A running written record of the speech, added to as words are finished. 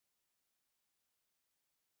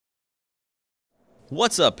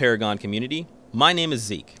What's up, Paragon community? My name is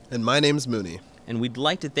Zeke. And my name's Mooney. And we'd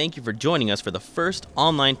like to thank you for joining us for the first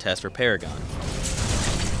online test for Paragon.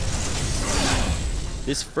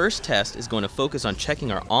 This first test is going to focus on checking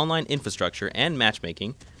our online infrastructure and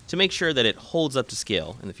matchmaking to make sure that it holds up to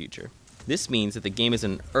scale in the future. This means that the game is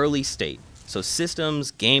in an early state, so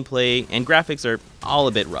systems, gameplay, and graphics are all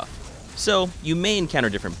a bit rough. So you may encounter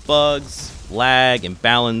different bugs, lag,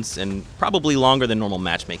 imbalance, and probably longer than normal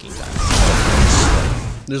matchmaking times.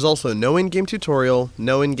 There's also no in-game tutorial,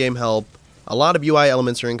 no in-game help, a lot of UI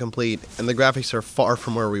elements are incomplete, and the graphics are far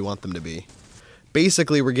from where we want them to be.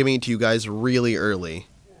 Basically, we're giving it to you guys really early.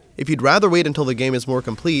 If you'd rather wait until the game is more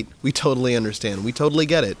complete, we totally understand. We totally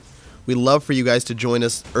get it. We'd love for you guys to join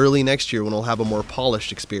us early next year when we'll have a more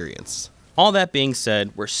polished experience. All that being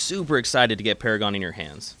said, we're super excited to get Paragon in your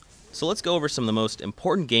hands. So let's go over some of the most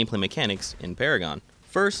important gameplay mechanics in Paragon.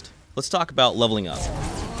 First, let's talk about leveling up.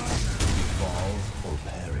 Evolve or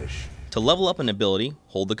perish. To level up an ability,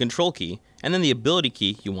 hold the control key, and then the ability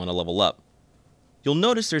key you want to level up. You'll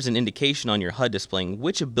notice there's an indication on your HUD displaying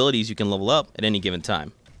which abilities you can level up at any given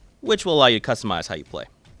time, which will allow you to customize how you play.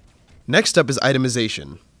 Next up is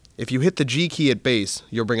itemization. If you hit the G key at base,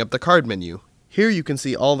 you'll bring up the card menu. Here you can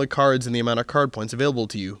see all the cards and the amount of card points available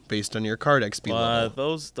to you based on your card XP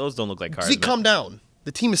level. Those don't look like cards. Zeke, calm down.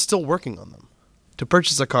 The team is still working on them. To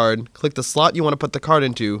purchase a card, click the slot you want to put the card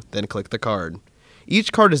into, then click the card.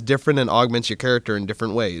 Each card is different and augments your character in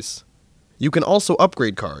different ways. You can also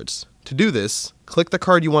upgrade cards. To do this, click the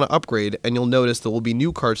card you want to upgrade and you'll notice there will be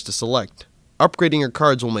new cards to select. Upgrading your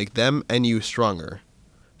cards will make them and you stronger.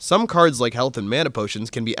 Some cards like health and mana potions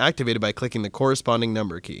can be activated by clicking the corresponding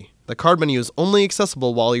number key. The card menu is only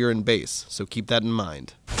accessible while you're in base, so keep that in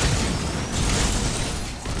mind.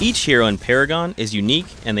 Each hero in Paragon is unique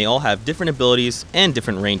and they all have different abilities and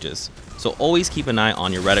different ranges, so always keep an eye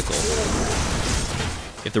on your reticle.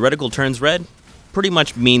 If the reticle turns red, pretty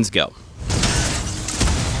much means go.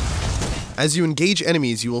 As you engage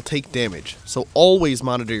enemies, you will take damage, so always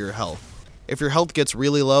monitor your health. If your health gets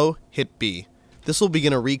really low, hit B. This will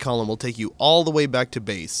begin a recall and will take you all the way back to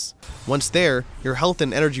base. Once there, your health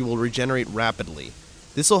and energy will regenerate rapidly.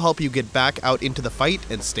 This will help you get back out into the fight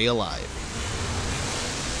and stay alive.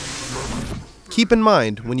 Keep in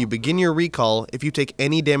mind, when you begin your recall, if you take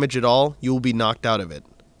any damage at all, you will be knocked out of it.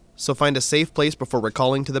 So find a safe place before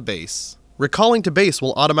recalling to the base. Recalling to base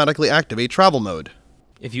will automatically activate travel mode.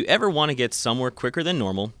 If you ever want to get somewhere quicker than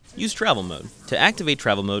normal, use travel mode. To activate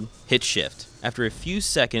travel mode, hit shift. After a few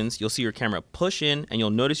seconds, you'll see your camera push in and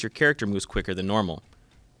you'll notice your character moves quicker than normal.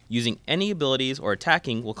 Using any abilities or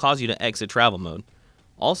attacking will cause you to exit travel mode.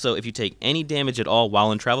 Also, if you take any damage at all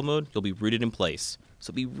while in travel mode, you'll be rooted in place.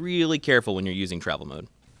 So be really careful when you're using travel mode.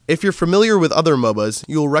 If you're familiar with other MOBAs,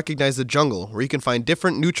 you will recognize the jungle, where you can find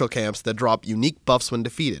different neutral camps that drop unique buffs when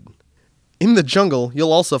defeated. In the jungle,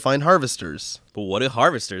 you'll also find harvesters. But what do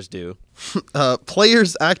harvesters do?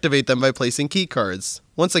 Players activate them by placing key cards.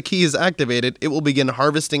 Once a key is activated, it will begin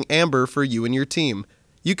harvesting amber for you and your team.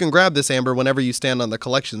 You can grab this amber whenever you stand on the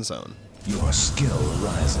collection zone. Your skill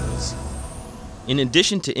rises. In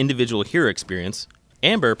addition to individual hero experience,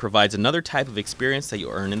 amber provides another type of experience that you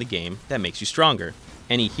earn in the game that makes you stronger.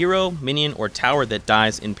 Any hero, minion, or tower that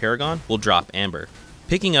dies in Paragon will drop amber.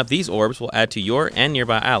 Picking up these orbs will add to your and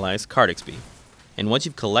nearby allies' card XP. And once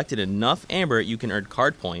you've collected enough amber, you can earn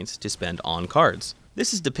card points to spend on cards.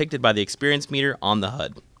 This is depicted by the experience meter on the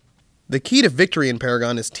HUD. The key to victory in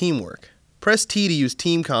Paragon is teamwork. Press T to use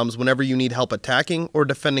team comms whenever you need help attacking or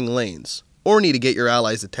defending lanes, or need to get your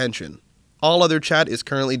allies' attention. All other chat is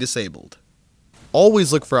currently disabled.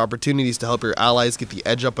 Always look for opportunities to help your allies get the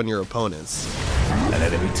edge up on your opponents. An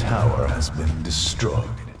enemy tower has been destroyed.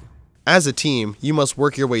 As a team, you must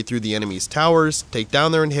work your way through the enemy's towers, take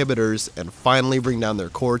down their inhibitors, and finally bring down their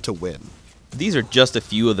core to win. These are just a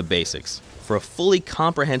few of the basics. For a fully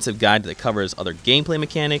comprehensive guide that covers other gameplay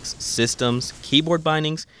mechanics, systems, keyboard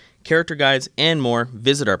bindings, character guides, and more,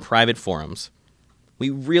 visit our private forums. We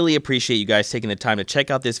really appreciate you guys taking the time to check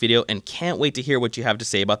out this video and can't wait to hear what you have to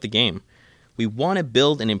say about the game. We want to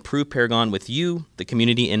build and improve Paragon with you, the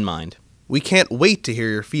community, in mind. We can't wait to hear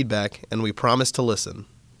your feedback, and we promise to listen.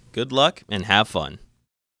 Good luck and have fun.